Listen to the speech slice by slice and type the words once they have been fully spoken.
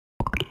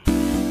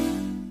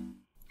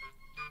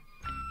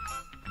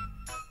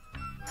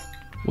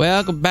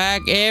Welcome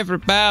back,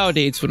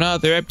 everybody, to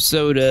another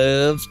episode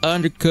of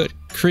Undercooked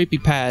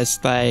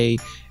Creepypasta,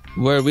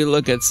 where we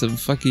look at some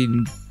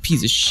fucking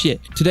piece of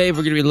shit. Today,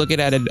 we're gonna be looking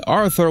at an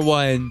Arthur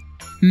one.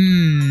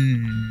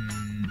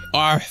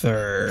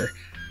 Arthur.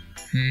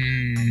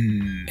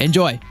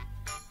 Enjoy.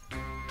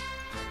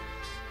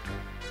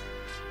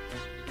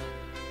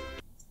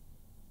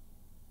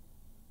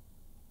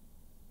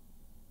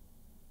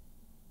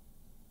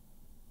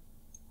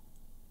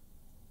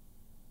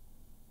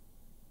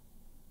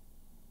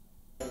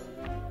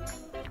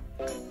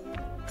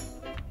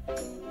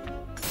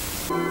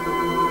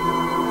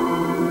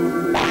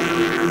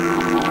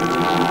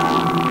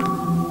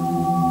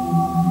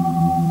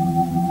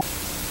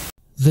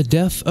 The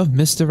Death of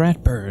Mr.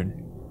 Ratburn,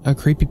 a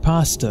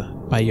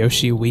Creepypasta by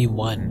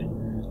Yoshi-Wee1.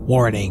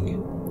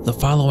 Warning: the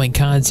following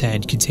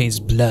content contains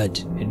blood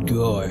and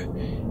gore.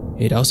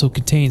 It also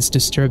contains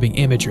disturbing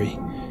imagery.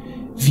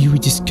 Viewer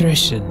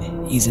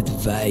discretion is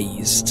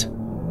advised.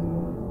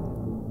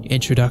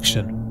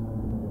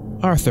 Introduction.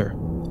 Arthur,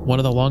 one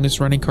of the longest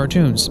running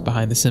cartoons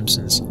behind The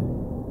Simpsons.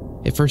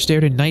 It first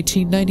aired in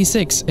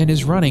 1996 and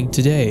is running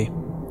today.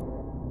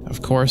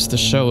 Of course, the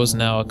show is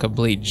now a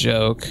complete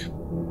joke.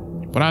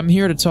 What I'm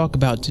here to talk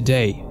about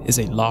today is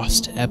a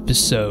lost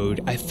episode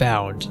I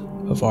found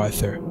of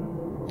Arthur.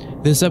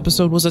 This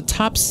episode was a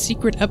top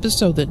secret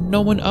episode that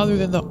no one other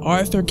than the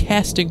Arthur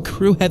cast and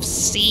crew have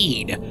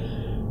seen.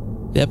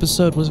 The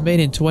episode was made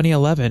in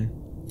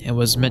 2011 and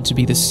was meant to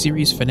be the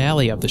series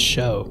finale of the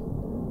show.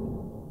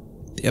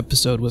 The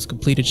episode was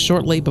completed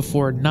shortly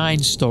before 9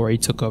 Story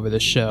took over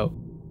the show.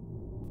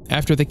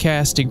 After the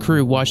cast and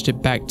crew watched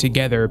it back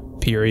together,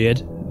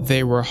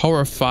 they were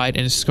horrified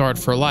and scarred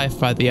for life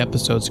by the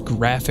episode's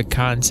graphic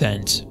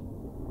content.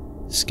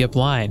 Skip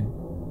line.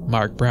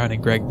 Mark Brown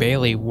and Greg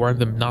Bailey warned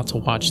them not to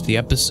watch the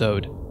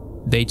episode.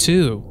 They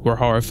too were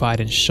horrified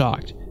and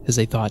shocked, as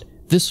they thought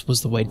this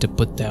was the way to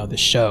put down the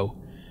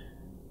show.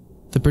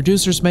 The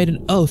producers made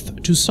an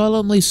oath to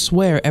solemnly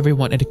swear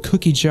everyone at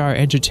Cookie Jar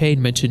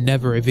Entertainment to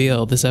never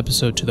reveal this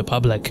episode to the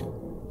public.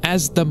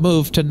 As the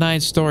move to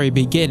 9 Story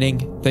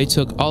beginning, they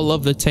took all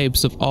of the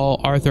tapes of all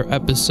Arthur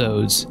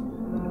episodes,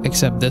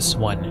 except this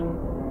one.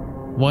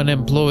 One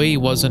employee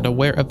wasn't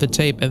aware of the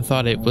tape and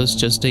thought it was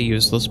just a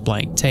useless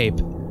blank tape.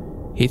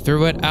 He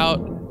threw it out,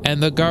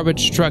 and the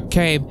garbage truck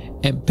came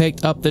and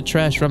picked up the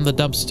trash from the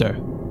dumpster.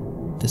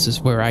 This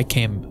is where I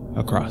came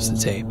across the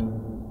tape.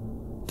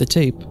 The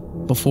tape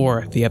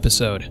before the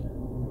episode.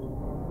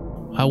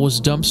 I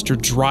was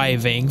dumpster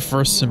driving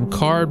for some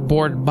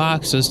cardboard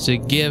boxes to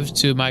give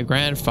to my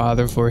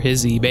grandfather for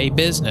his eBay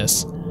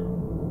business.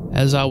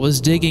 As I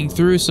was digging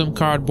through some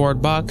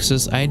cardboard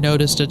boxes, I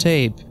noticed a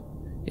tape.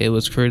 It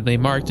was crudely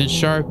marked in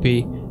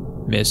Sharpie,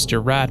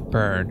 Mr.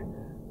 Ratburn.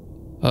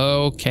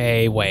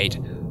 Okay, wait.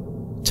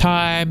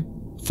 Time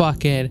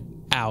fucking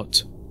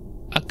out.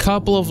 A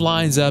couple of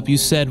lines up, you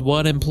said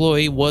one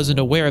employee wasn't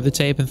aware of the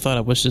tape and thought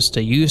it was just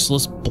a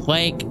useless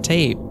blank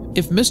tape.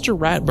 If Mr.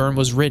 Ratburn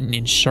was written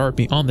in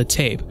Sharpie on the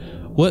tape,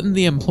 wouldn't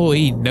the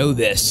employee know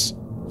this?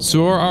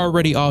 So we're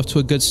already off to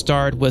a good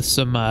start with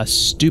some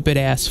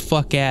stupid-ass,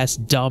 fuck-ass,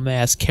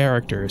 dumb-ass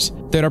characters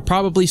that are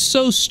probably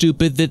so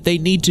stupid that they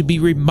need to be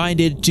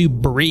reminded to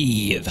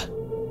breathe.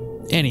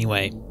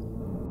 Anyway,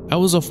 I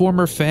was a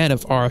former fan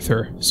of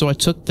Arthur, so I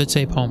took the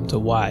tape home to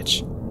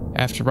watch.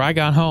 After I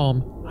got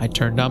home, I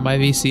turned on my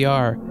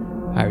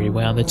VCR. I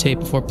rewound the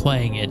tape before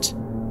playing it,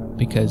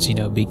 because, you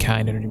know, be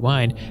kind and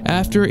rewind.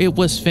 After it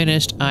was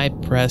finished, I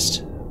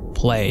pressed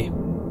play.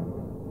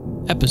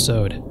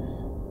 Episode.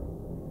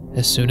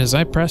 As soon as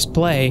I pressed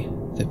play,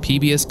 the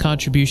PBS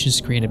contribution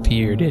screen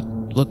appeared. It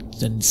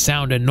looked and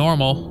sounded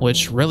normal,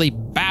 which really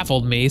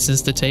baffled me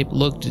since the tape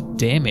looked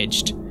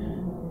damaged.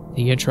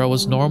 The intro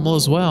was normal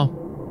as well.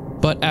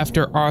 But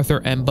after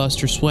Arthur and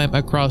Buster swam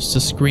across the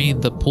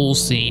screen the pool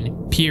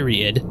scene,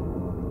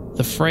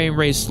 the frame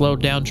rate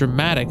slowed down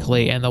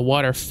dramatically and the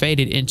water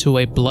faded into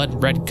a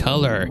blood red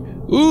color.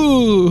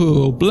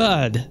 Ooh,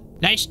 blood.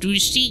 Nice to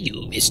see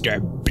you, Mr.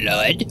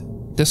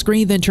 Blood. The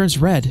screen then turns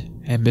red,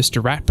 and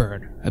Mr.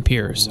 Ratburn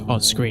appears on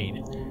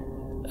screen.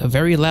 A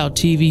very loud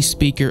TV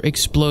speaker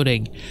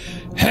exploding,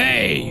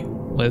 "Hey!"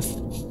 with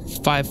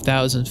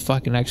 5,000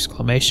 fucking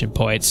exclamation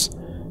points,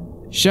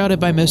 shouted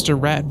by Mr.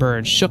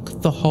 Ratburn,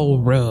 shook the whole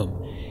room.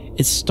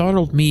 It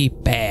startled me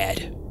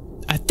bad.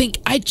 I think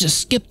I just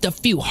skipped a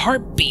few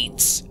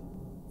heartbeats.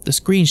 The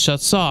screen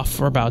shuts off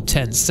for about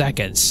 10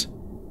 seconds.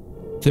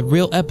 The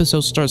real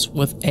episode starts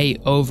with a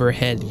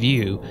overhead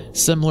view,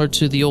 similar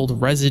to the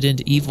old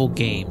Resident Evil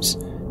games.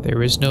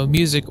 There is no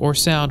music or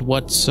sound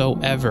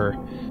whatsoever.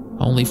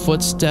 Only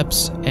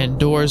footsteps and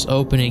doors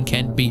opening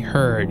can be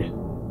heard.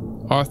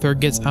 Arthur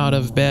gets out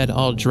of bed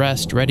all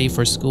dressed, ready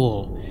for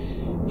school.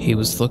 He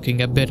was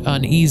looking a bit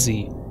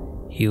uneasy.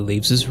 He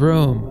leaves his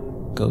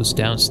room, goes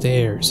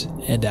downstairs,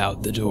 and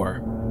out the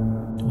door.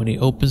 When he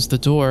opens the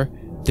door,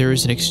 there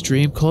is an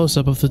extreme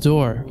close-up of the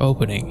door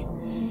opening.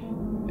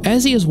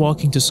 As he is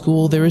walking to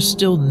school, there is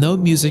still no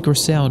music or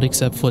sound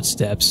except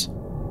footsteps.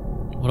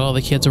 When all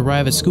the kids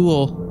arrive at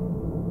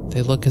school,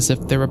 They look as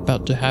if they're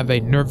about to have a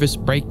nervous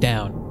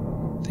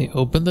breakdown. They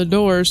open the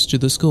doors to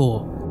the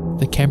school.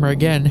 The camera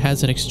again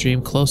has an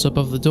extreme close-up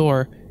of the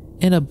door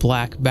in a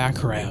black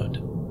background,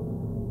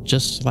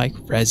 just like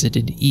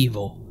Resident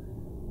Evil.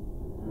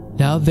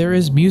 Now there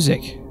is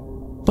music,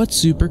 but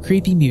super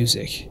creepy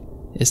music.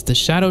 It's the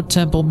Shadow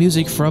Temple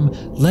music from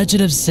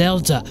Legend of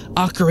Zelda: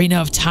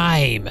 Ocarina of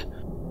Time.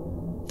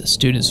 The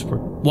students were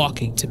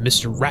walking to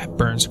Mr.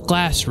 Ratburn's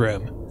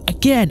classroom.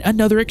 Again,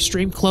 another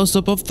extreme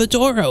close-up of the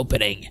door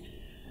opening.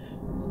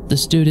 The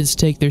students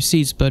take their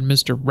seats, but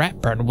Mr.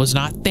 Ratburn was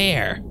not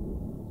there.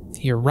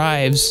 He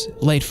arrives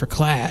late for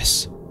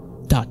class. ...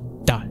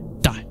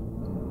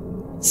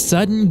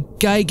 Sudden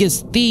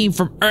Geiger's theme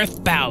from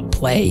Earthbound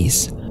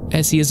plays.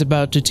 As he is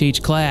about to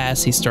teach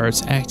class, he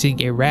starts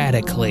acting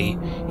erratically.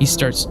 He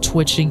starts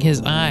twitching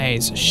his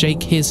eyes,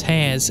 shake his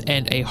hands,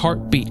 and a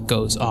heartbeat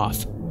goes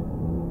off.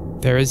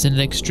 There is an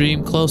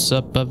extreme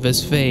close-up of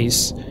his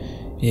face.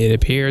 It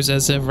appears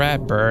as if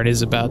Ratburn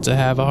is about to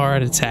have a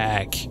heart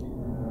attack.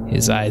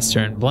 His eyes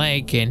turn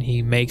blank and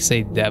he makes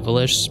a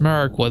devilish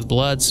smirk with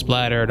blood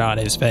splattered on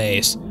his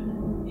face.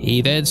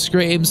 He then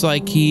screams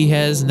like he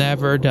has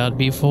never done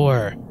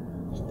before.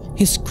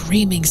 His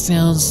screaming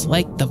sounds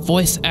like the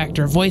voice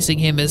actor voicing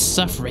him is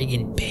suffering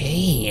in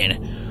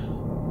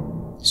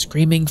pain.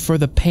 Screaming for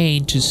the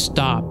pain to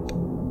stop.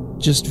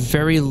 Just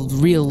very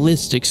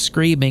realistic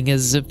screaming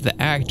as if the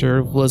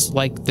actor was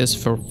like this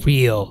for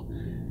real.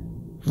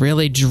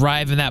 Really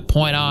driving that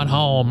point on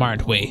home,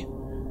 aren't we?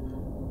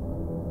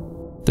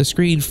 The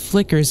screen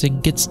flickers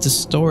and gets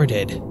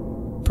distorted.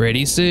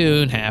 Pretty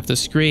soon, half the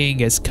screen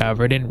gets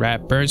covered in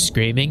Ratburn's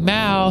screaming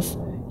mouth.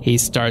 He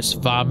starts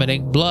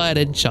vomiting blood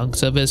and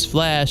chunks of his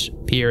flesh,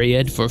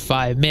 period, for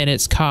 5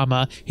 minutes,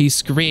 comma, he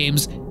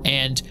screams,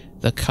 and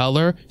the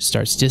color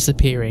starts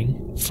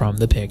disappearing from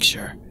the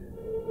picture.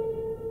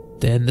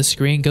 Then the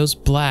screen goes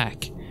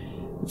black.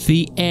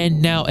 The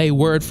 "and now a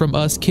word from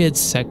us kids"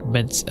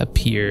 segment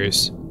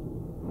appears.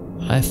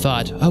 I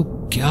thought, oh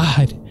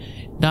god,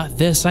 not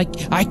this, I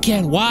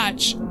can't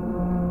watch.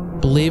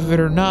 Believe it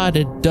or not,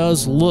 it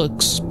does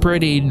look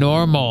pretty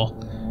normal.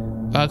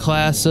 A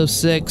class of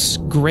 6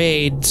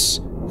 grades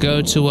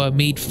go to a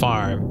meat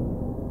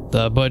farm.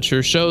 The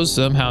butcher shows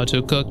them how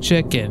to cook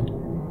chicken.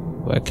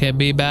 What can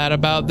be bad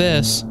about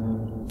this?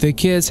 The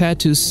kids had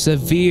to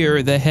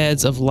sever the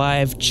heads of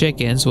live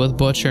chickens with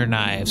butcher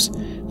knives.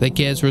 The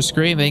kids were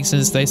screaming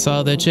since they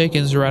saw the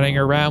chickens running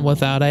around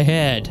without a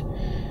head.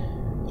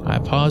 I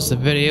paused the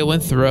video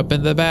and threw up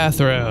in the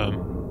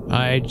bathroom.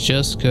 I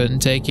just couldn't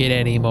take it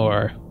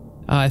anymore.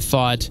 I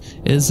thought,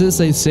 is this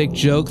a sick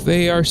joke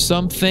they are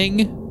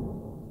something?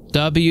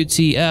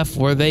 WTF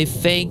were they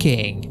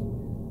thinking?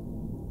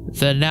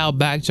 The now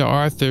back to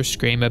Arthur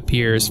scream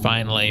appears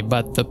finally,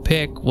 but the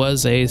pic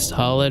was a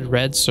solid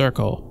red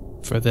circle.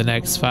 For the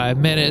next 5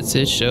 minutes,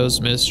 it shows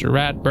Mr.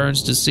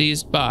 Ratburn's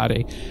deceased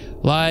body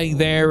lying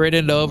there in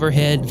an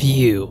overhead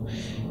view.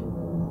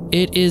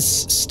 It is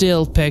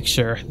still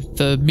picture.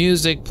 The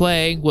music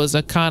playing was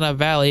Akana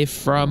Valley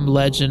from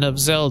Legend of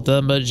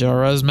Zelda: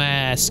 Majora's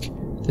Mask.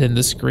 Then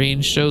the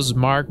screen shows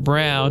Mark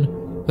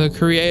Brown, the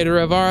creator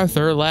of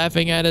Arthur,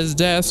 laughing at his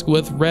desk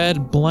with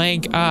red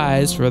blank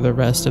eyes for the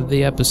rest of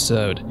the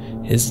episode.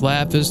 His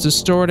laugh is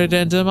distorted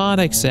and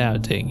demonic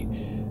sounding.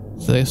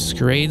 The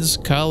screen's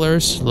color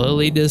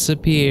slowly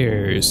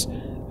disappears,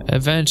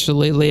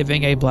 eventually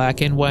leaving a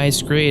black and white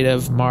screen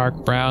of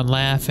Mark Brown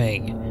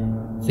laughing.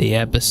 The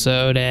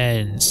episode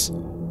ends.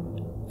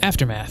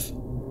 Aftermath.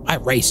 I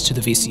race to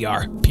the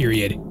VCR,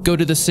 period. Go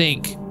to the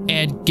sink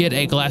and get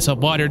a glass of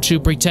water to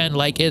pretend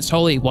like it's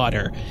holy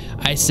water.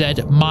 I said,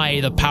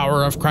 the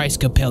power of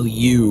Christ compel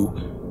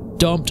you.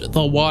 Dumped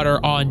the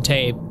water on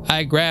tape.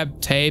 I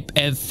grabbed tape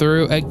and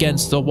threw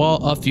against the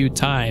wall a few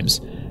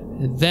times.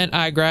 Then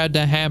I grabbed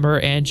a hammer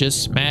and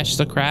just smashed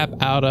the crap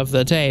out of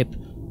the tape.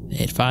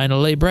 It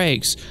finally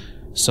breaks,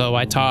 so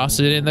I tossed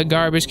it in the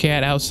garbage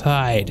can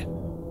outside.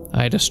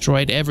 I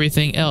destroyed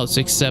everything else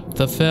except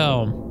the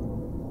film.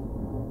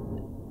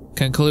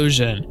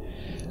 Conclusion.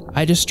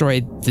 I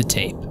destroyed the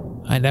tape.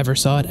 I never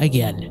saw it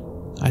again.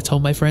 I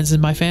told my friends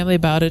and my family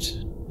about it.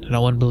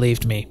 No one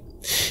believed me.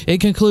 In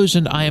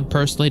conclusion, I am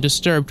personally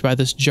disturbed by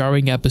this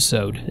jarring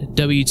episode.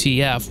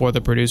 WTF were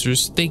the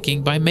producers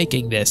thinking by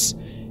making this?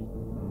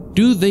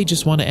 Do they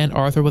just want to end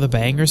Arthur with a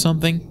bang or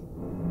something?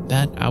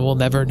 That I will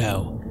never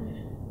know.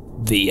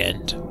 The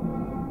end.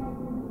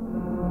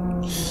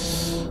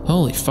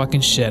 Holy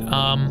fucking shit.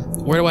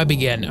 Where do I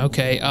begin?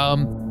 Okay,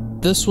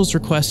 this was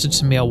requested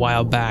to me a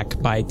while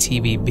back by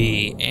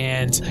TVB,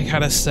 and I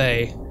gotta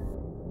say,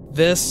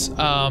 this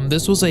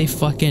was a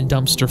fucking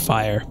dumpster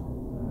fire.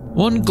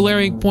 One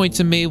glaring point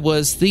to me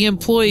was the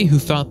employee who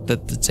thought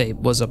that the tape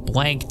was a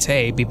blank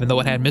tape, even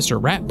though it had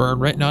Mr. Ratburn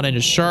written on in a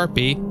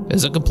Sharpie,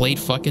 is a complete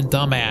fucking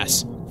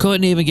dumbass.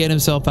 Couldn't even get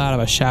himself out of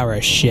a shower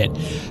of shit.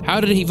 How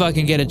did he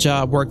fucking get a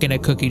job working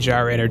at Cookie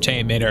Jar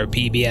Entertainment or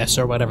PBS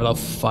or whatever the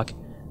fuck?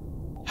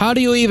 How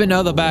do you even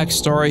know the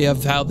backstory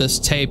of how this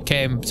tape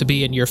came to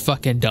be in your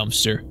fucking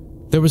dumpster?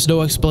 There was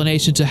no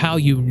explanation to how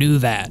you knew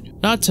that.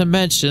 Not to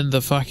mention the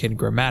fucking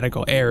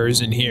grammatical errors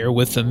in here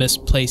with the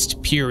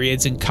misplaced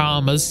periods and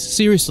commas.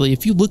 Seriously,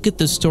 if you look at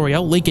this story,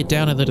 I'll link it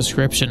down in the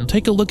description.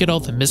 Take a look at all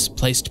the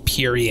misplaced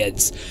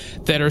periods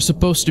that are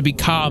supposed to be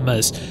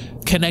commas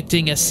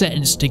connecting a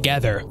sentence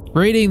together.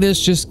 Reading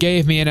this just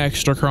gave me an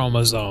extra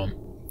chromosome.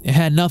 It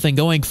had nothing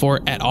going for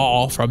it at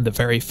all from the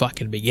very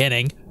fucking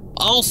beginning.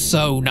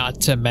 Also,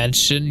 not to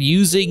mention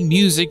using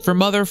music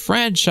from other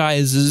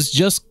franchises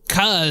just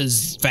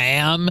cuz,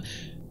 fam.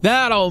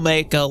 That'll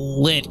make a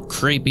lit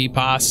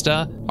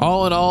creepypasta.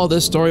 All in all,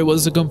 this story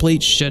was a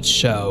complete shit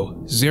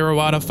show. 0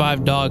 out of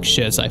 5 dog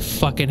shits. I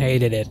fucking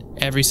hated it.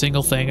 Every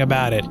single thing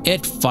about it.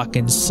 It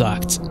fucking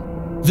sucked.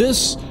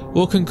 This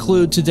will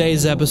conclude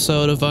today's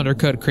episode of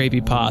Undercooked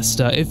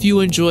Creepypasta. If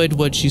you enjoyed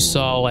what you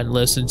saw and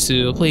listened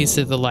to, please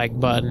hit the like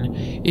button.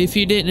 If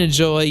you didn't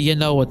enjoy, you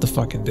know what to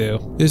fucking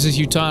do. This is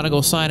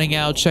uTonical signing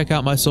out. Check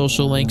out my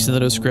social links in the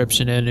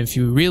description, and if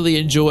you really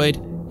enjoyed,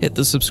 hit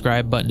the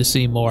subscribe button to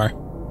see more.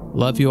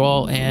 Love you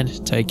all,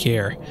 and take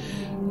care.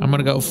 I'm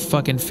gonna go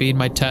fucking feed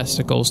my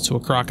testicles to a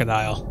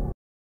crocodile.